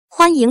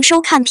欢迎收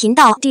看频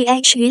道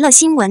D.H 娱乐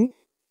新闻，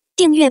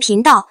订阅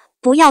频道，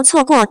不要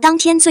错过当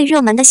天最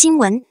热门的新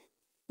闻。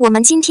我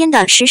们今天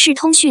的时事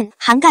通讯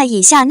涵盖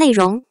以下内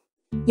容：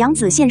杨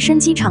紫现身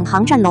机场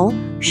航站楼，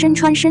身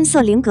穿深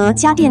色菱格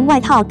家电外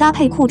套搭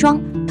配裤装，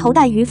头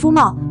戴渔夫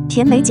帽，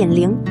甜美减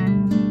龄。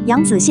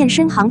杨紫现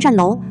身航站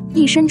楼，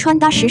一身穿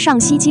搭时尚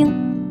吸睛。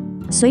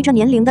随着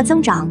年龄的增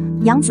长，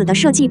杨紫的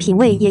设计品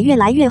味也越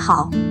来越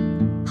好。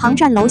航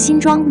站楼新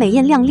装美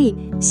艳亮丽，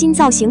新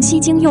造型吸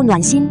睛又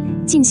暖心，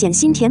尽显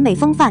新甜美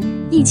风范，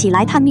一起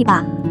来探秘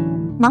吧！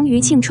忙于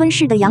庆春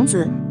事的杨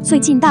紫，最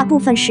近大部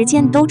分时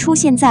间都出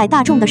现在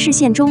大众的视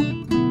线中。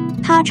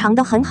她长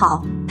得很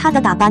好，她的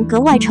打扮格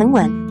外沉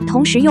稳，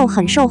同时又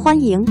很受欢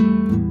迎。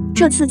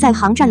这次在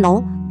航站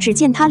楼，只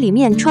见她里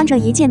面穿着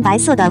一件白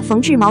色的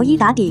缝制毛衣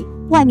打底，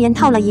外面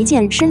套了一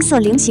件深色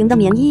菱形的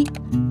棉衣。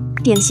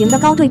典型的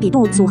高对比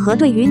度组合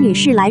对于女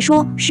士来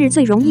说是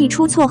最容易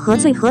出错和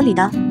最合理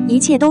的，一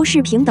切都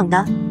是平等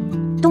的。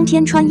冬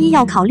天穿衣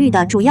要考虑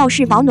的主要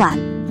是保暖，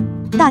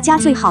大家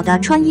最好的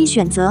穿衣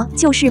选择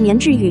就是棉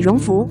质羽绒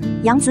服，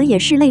杨紫也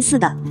是类似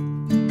的。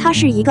她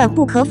是一个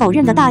不可否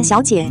认的大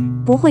小姐，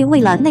不会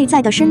为了内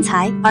在的身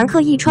材而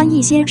刻意穿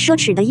一些奢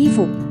侈的衣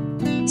服。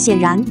显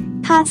然，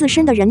她自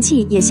身的人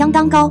气也相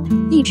当高，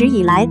一直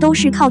以来都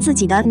是靠自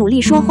己的努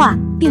力说话，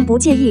并不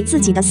介意自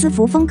己的私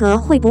服风格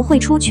会不会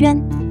出圈。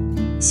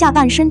下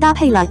半身搭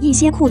配了一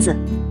些裤子，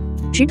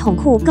直筒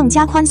裤更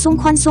加宽松，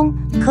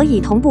可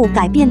以同步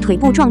改变腿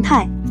部状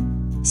态。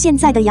现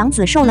在的杨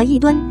紫瘦了1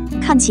吨，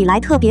看起来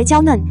特别娇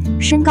嫩，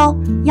身高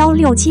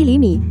167厘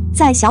米，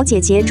在小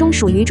姐姐中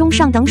属于中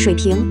上等水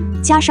平，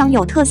加上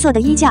有特色的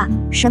衣架，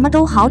什么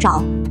都好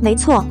找。没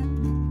错，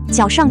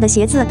脚上的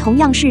鞋子同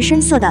样是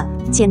深色的，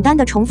简单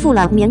的重复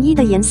了棉衣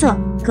的颜色，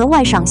格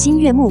外赏心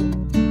悦目。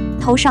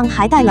头上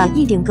还戴了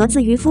一顶格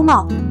子渔夫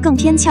帽，更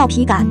添俏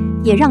皮感，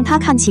也让她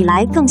看起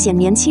来更显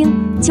年轻，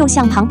就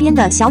像旁边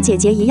的小姐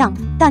姐一样，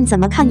但怎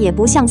么看也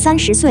不像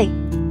30岁。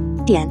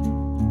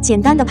简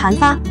单的盘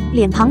发，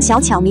脸庞小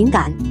巧敏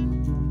感。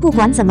不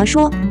管怎么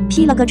说，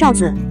披了个罩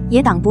子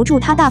也挡不住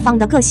她大方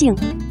的个性。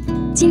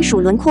金属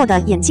轮廓的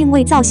眼镜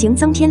为造型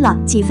增添了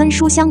几分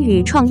书香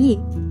与创意。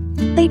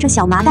背着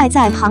小麻袋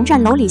在航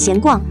站楼里闲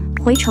逛，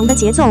回程的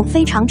节奏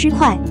非常之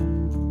快。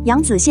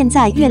杨紫现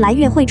在越来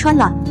越会穿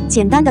了，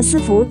简单的私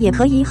服也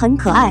可以很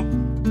可爱。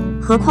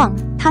何况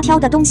她挑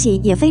的东西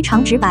也非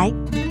常直白，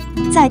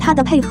在她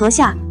的配合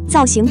下，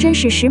造型真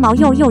是时髦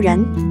又诱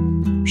人。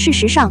事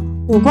实上，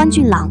五官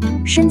俊朗，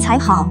身材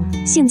好，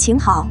性情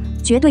好，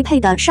绝对配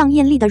得上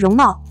艳丽的容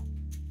貌。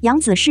杨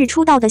紫是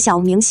出道的小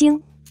明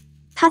星，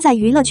她在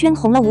娱乐圈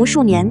红了无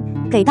数年，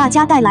给大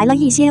家带来了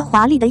一些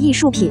华丽的艺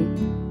术品。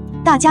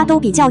大家都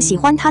比较喜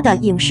欢她的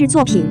影视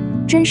作品，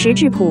真实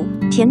质朴，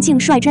恬静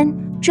率真。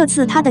这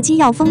次她的机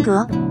要风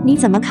格，你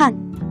怎么看？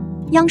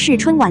央视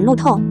春晚路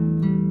透，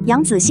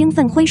杨紫兴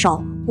奋挥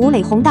手，吴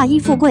磊红大衣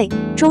富贵，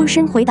周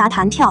深回答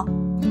弹跳。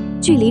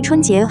距离春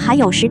节还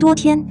有10多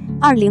天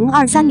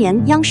，2023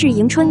年央视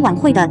迎春晚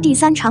会的第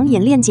3场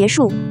演练结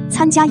束，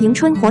参加迎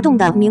春活动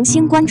的明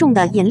星观众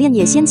的演练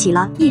也掀起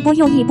了一波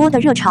又一波的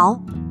热潮。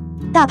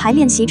大牌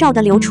练习照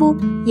的流出，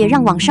也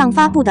让网上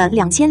发布的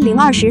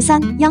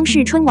2023央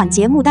视春晚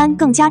节目单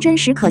更加真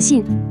实可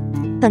信。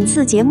本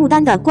次节目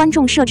单的观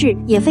众设置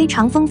也非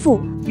常丰富，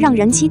让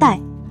人期待。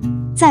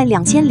在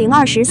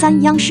2023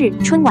央视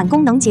春晚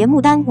功能节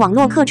目单网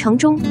络课程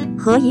中，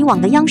和以往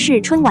的央视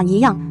春晚一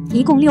样，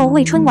一共6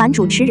位春晚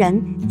主持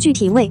人，具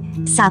体为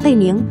撒贝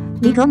宁、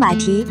尼格买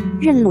提、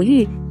任鲁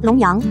豫、龙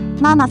阳、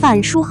妈妈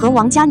范舒和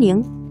王佳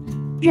宁。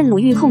任鲁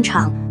豫控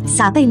场，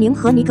撒贝宁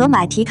和尼格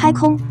买提开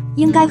空，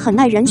应该很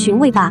耐人寻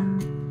味吧？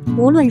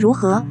无论如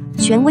何，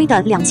权威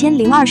的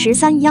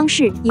2023央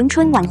视迎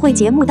春晚会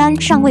节目单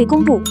尚未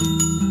公布。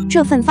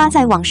这份发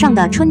在网上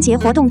的春节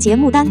活动节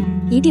目单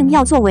一定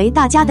要作为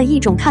大家的一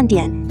种看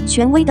点，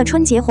权威的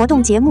春节活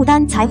动节目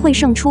单才会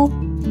胜出。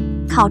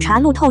考察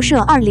路透社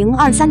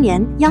2023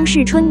年央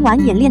视春晚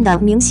演练的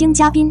明星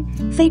嘉宾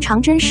非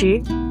常真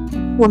实，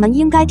我们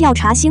应该调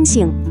查星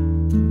星。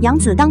杨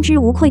紫当之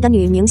无愧的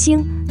女明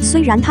星，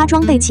虽然她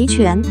装备齐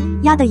全，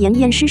压得严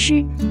严实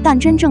实，但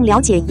真正了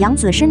解杨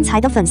紫身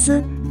材的粉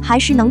丝还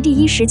是能第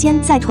一时间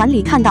在团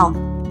里看到。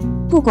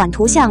不管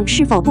图像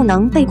是否不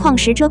能被矿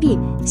石遮蔽，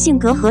性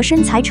格和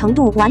身材程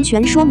度完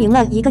全说明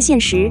了一个现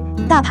实：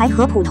大牌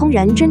和普通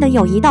人真的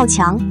有一道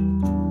墙。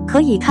可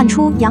以看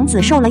出杨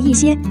紫瘦了一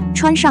些，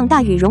穿上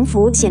大羽绒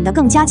服显得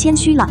更加谦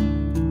虚了。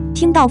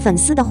听到粉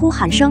丝的呼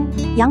喊声，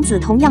杨紫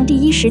同样第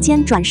一时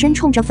间转身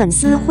冲着粉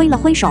丝挥了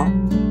挥手。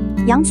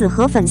杨紫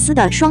和粉丝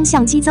的双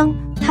向激增，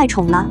太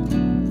宠了。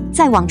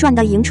在网传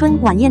的迎春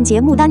晚宴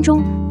节目单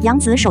中，杨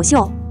紫首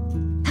秀，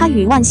她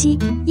与万茜、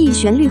易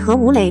旋律和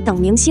吴磊等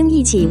明星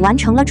一起完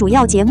成了主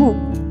要节目。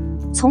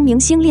从明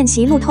星练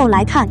习路透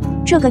来看，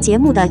这个节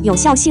目的有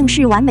效性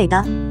是完美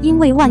的，因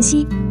为万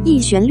茜、易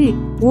旋律、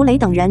吴磊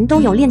等人都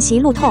有练习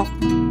路透。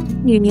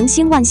女明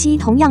星万茜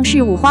同样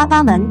是五花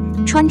八门，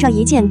穿着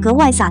一件格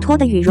外洒脱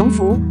的羽绒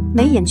服，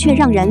眉眼却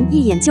让人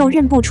一眼就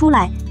认不出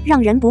来，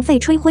让人不费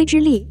吹灰之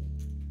力。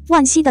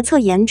万茜的侧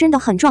颜真的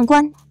很壮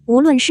观，无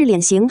论是脸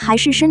型还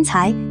是身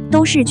材，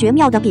都是绝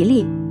妙的比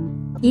例。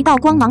一道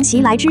光芒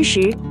袭来之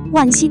时，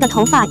惋惜的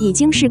头发已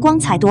经是光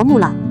彩夺目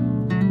了。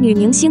女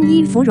明星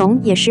伊芙蓉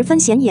也十分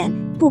显眼，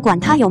不管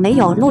她有没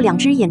有露2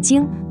只眼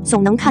睛，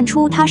总能看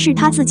出她是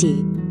她自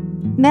己。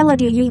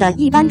Melody Yu 的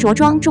一般着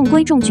装中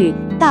规中矩，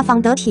大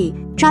方得体，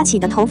扎起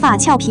的头发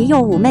俏皮又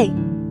妩媚，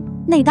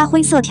内搭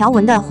灰色条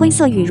纹的灰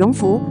色羽绒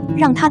服，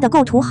让她的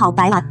构图好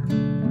白啊。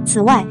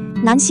此外，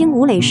男星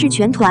吴磊是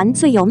全团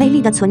最有魅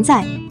力的存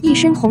在，一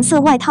身红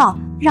色外套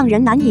让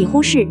人难以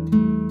忽视。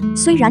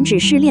虽然只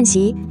是练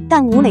习，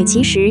但吴磊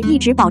其实一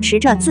直保持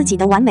着自己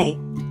的完美。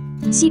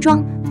西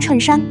装、衬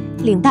衫、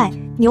领带、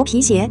牛皮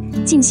鞋，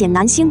尽显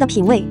男星的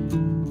品味。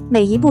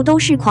每一部都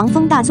是狂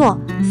风大作，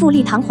富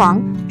丽堂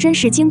皇，真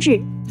是精致。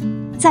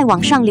在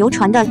网上流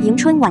传的迎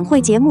春晚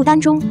会节目单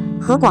中，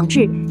何广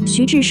智、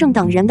徐志胜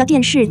等人的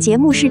电视节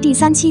目是第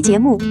3期节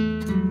目，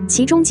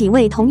其中几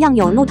位同样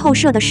有路透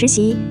社的实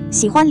习，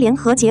喜欢联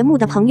合节目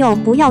的朋友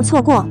不要错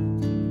过。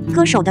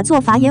歌手的做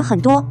法也很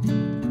多，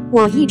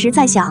我一直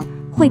在想，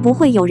会不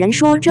会有人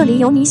说这里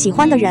有你喜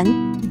欢的人？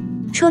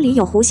车里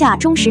有胡夏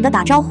忠实的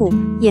打招呼，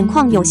眼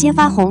眶有些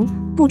发红，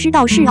不知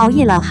道是熬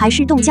夜了还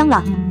是冻僵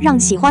了，让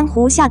喜欢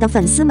胡夏的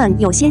粉丝们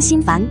有些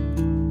心烦。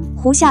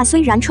胡夏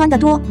虽然穿得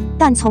多，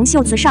但从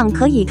袖子上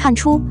可以看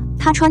出，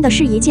他穿的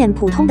是一件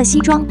普通的西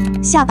装，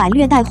下摆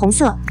略带红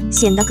色，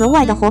显得格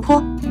外的活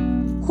泼。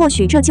或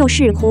许这就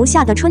是胡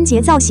夏的春节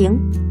造型。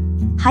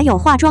还有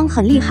化妆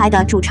很厉害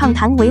的主唱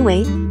谭维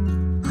维，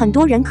很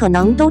多人可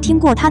能都听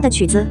过他的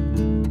曲子。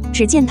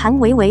只见谭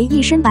维维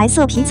一身白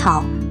色皮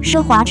草，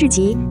奢华至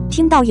极，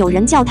听到有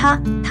人叫他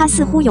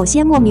似乎有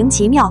些莫名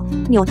其妙，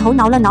扭头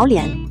挠了挠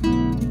脸。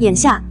眼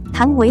下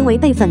谭维维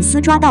被粉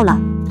丝抓到了，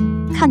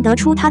看得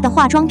出她的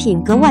化妆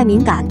品格外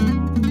敏感，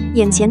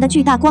眼前的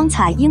巨大光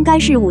彩应该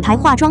是舞台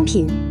化妆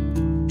品。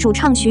主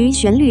唱徐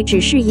旋律只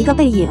是一个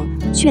背影，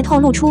却透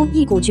露出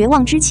一股绝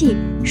望之气，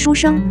书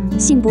生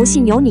信不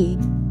信由你。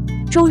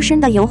周深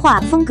的油画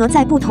风格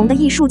在不同的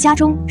艺术家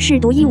中是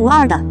独一无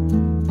二的。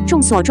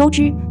众所周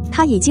知，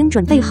他已经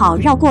准备好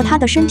绕过他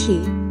的身体。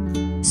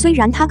虽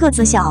然他个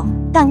子小，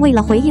但为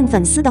了回应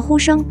粉丝的呼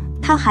声，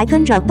他还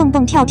跟着蹦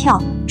蹦跳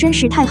跳，真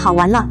是太好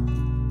玩了。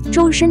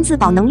周深自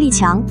保能力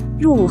强，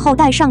入伍后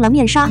戴上了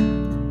面纱。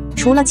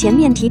除了前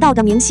面提到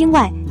的明星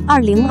外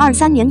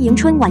，2023年迎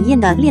春晚宴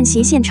的练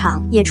习现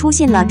场也出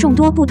现了众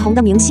多不同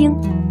的明星，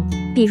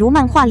比如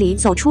漫画里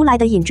走出来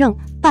的尹正，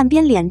半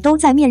边脸都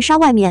在面纱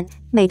外面，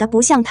美得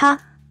不像他。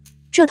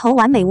这头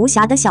完美无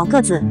瑕的小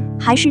个子，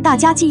还是大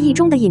家记忆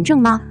中的尹正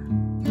吗？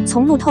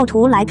从路透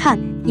图来看，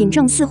尹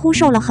正似乎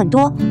瘦了很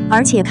多，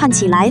而且看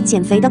起来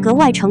减肥的格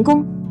外成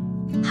功。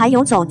还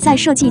有走在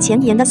设计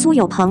前沿的苏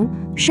有朋，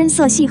深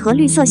色系和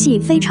绿色系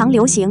非常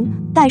流行，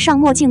戴上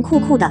墨镜酷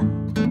酷的。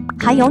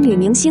还有女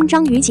明星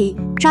张雨绮，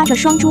扎着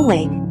双猪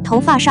尾，头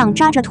发上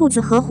扎着兔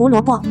子和胡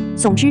萝卜，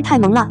总之太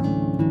萌了。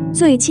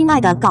最亲爱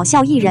的搞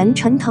笑艺人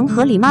陈腾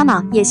和李妈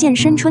妈也现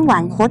身春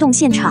晚活动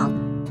现场。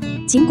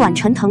尽管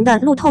陈腾的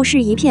路透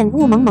是一片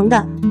雾蒙蒙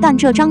的，但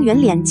这张圆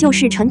脸就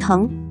是陈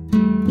腾。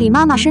李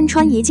妈妈身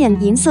穿一件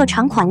银色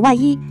长款外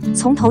衣，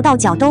从头到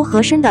脚都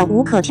合身的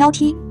无可挑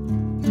剔。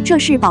这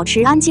是保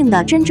持安静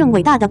的真正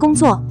伟大的工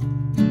作。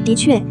的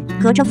确，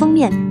隔着封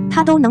面，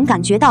他都能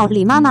感觉到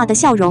李妈妈的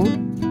笑容。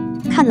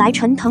看来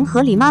陈腾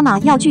和李妈妈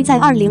要聚在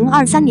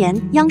2023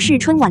年央视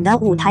春晚的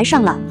舞台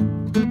上了，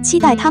期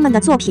待他们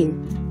的作品。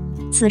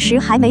此时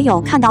还没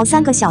有看到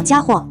3个小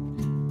家伙。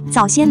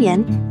早些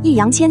年，易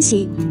烊千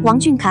玺、王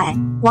俊凯、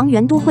王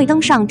源都会登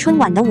上春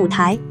晚的舞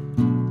台。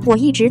我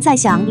一直在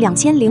想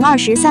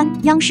，2023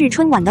央视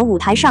春晚的舞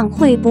台上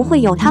会不会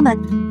有他们？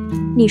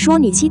你说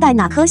你期待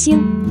哪颗星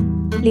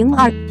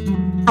？02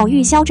偶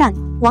遇肖战，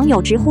网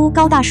友直呼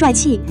高大帅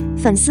气，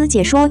粉丝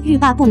解说欲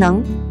罢不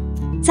能。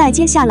在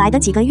接下来的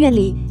几个月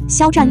里，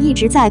肖战一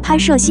直在拍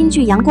摄新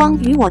剧《阳光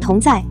与我同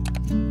在》。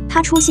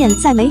他出现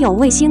在没有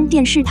卫星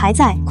电视台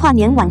在跨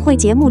年晚会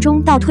节目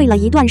中倒退了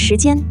一段时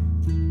间。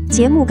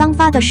节目刚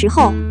发的时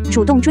候，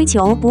主动追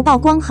求不曝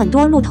光很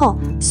多路透，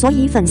所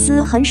以粉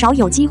丝很少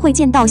有机会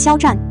见到肖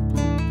战。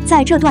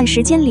在这段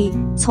时间里，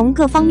从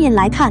各方面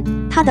来看，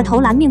他的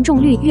投篮命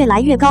中率越来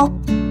越高。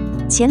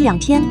前2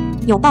天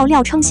有爆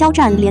料称肖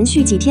战连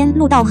续几天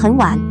录到很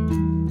晚。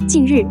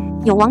近日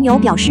有网友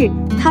表示，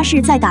他是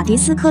在打迪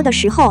斯科的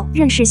时候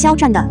认识肖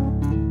战的。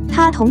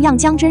他同样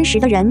将真实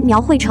的人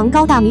描绘成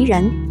高大迷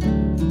人。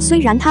虽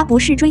然他不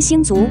是追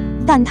星族，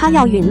但他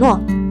要陨落。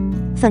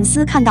粉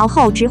丝看到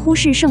后直呼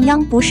是圣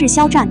央不是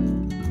肖战。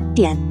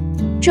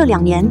这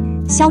2年，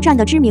肖战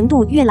的知名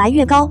度越来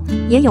越高，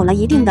也有了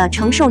一定的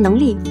承受能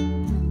力。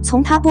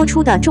从他播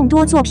出的众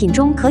多作品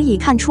中可以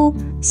看出，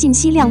信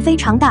息量非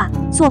常大，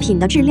作品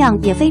的质量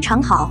也非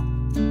常好。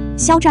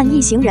肖战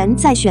一行人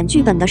在选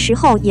剧本的时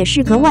候也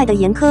是格外的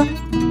严苛，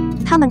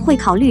他们会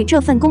考虑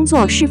这份工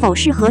作是否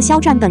适合肖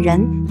战本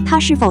人，他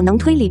是否能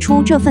推理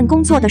出这份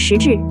工作的实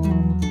质。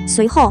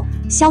随后，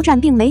肖战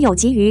并没有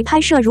急于拍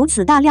摄如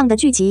此大量的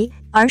剧集，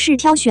而是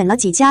挑选了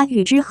几家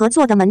与之合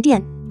作的门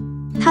店。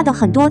他的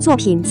很多作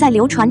品在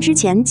流传之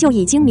前就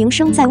已经名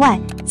声在外，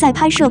在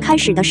拍摄开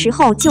始的时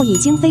候就已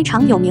经非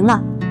常有名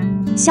了。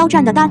肖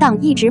战的搭档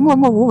一直默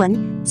默无闻，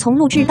从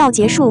录制到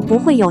结束不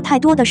会有太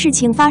多的事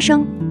情发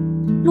生。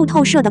路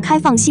透社的开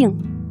放性，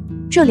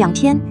这2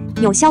天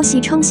有消息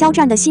称肖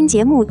战的新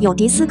节目有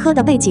迪斯科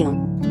的背景。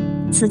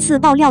此次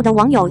爆料的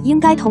网友应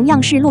该同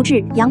样是录制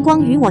《阳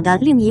光与我》的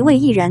另一位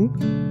艺人。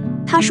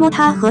他说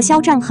他和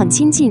肖战很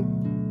亲近，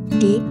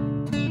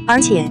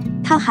而且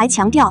他还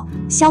强调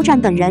肖战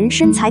本人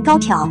身材高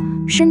挑，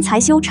身材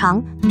修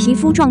长，皮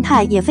肤状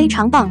态也非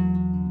常棒。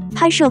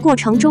拍摄过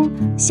程中，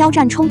肖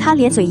战冲他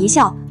咧嘴一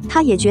笑，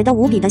他也觉得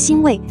无比的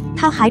欣慰。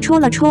他还戳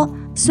了戳，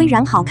虽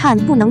然好看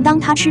不能当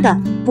他吃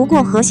的，不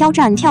过和肖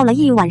战跳了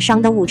一晚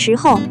上的舞池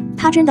后，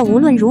他真的无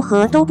论如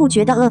何都不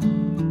觉得饿。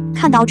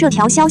看到这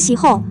条消息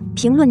后，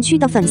评论区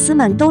的粉丝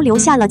们都流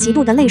下了极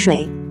度的泪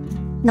水。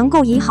能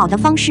够以好的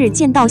方式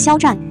见到肖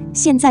战，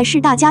现在是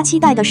大家期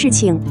待的事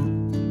情。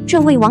这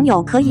位网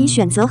友可以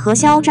选择和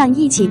肖战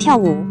一起跳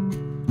舞，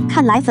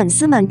看来粉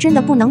丝们真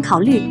的不能考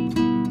虑。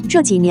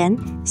这几年，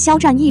肖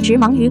战一直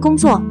忙于工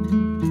作，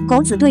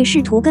狗子队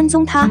试图跟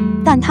踪他，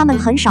但他们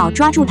很少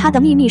抓住他的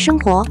秘密生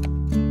活。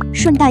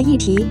顺带一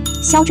提，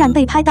肖战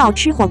被拍到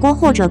吃火锅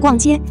或者逛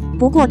街，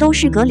不过都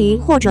是隔离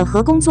或者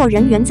和工作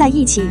人员在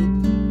一起。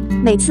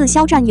每次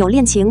肖战有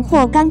恋情或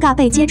尴尬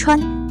被揭穿，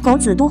狗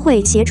子都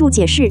会协助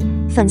解释，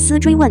粉丝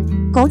追问，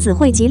狗子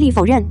会极力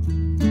否认。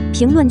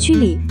评论区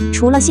里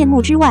除了羡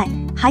慕之外，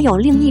还有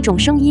另一种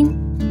声音，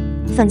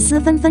粉丝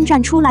纷纷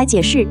站出来解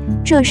释，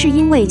这是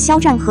因为肖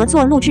战合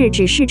作录制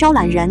只是招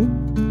揽人，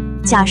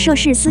假设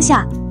是私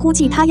下，估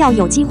计他要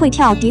有机会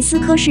跳迪斯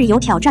科是有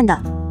挑战的。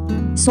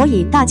所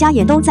以大家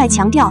也都在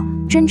强调，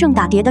真正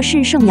打碟的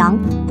是盛阳，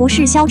不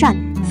是肖战，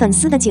粉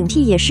丝的警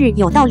惕也是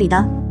有道理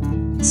的。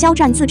肖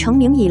战自成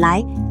名以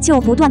来就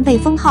不断被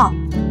封号，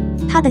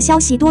他的消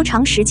息多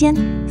长时间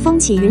风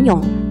起云涌，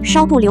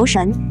稍不留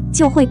神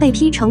就会被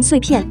劈成碎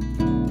片。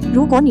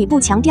如果你不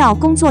强调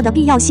工作的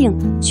必要性，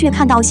却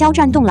看到肖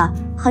战动了，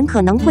很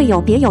可能会有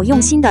别有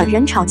用心的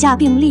人吵架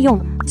并利用。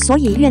所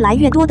以越来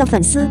越多的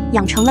粉丝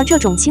养成了这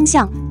种倾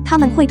向，他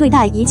们会对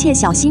待一切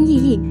小心翼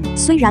翼，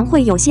虽然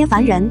会有些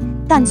烦人，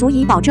但足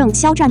以保证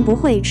肖战不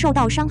会受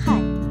到伤害。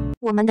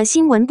我们的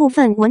新闻部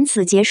分文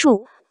此结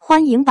束，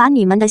欢迎把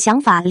你们的想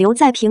法留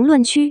在评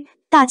论区，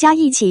大家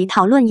一起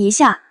讨论一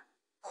下。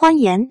欢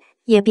迎，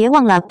也别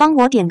忘了帮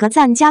我点个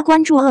赞加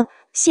关注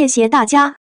谢谢大家。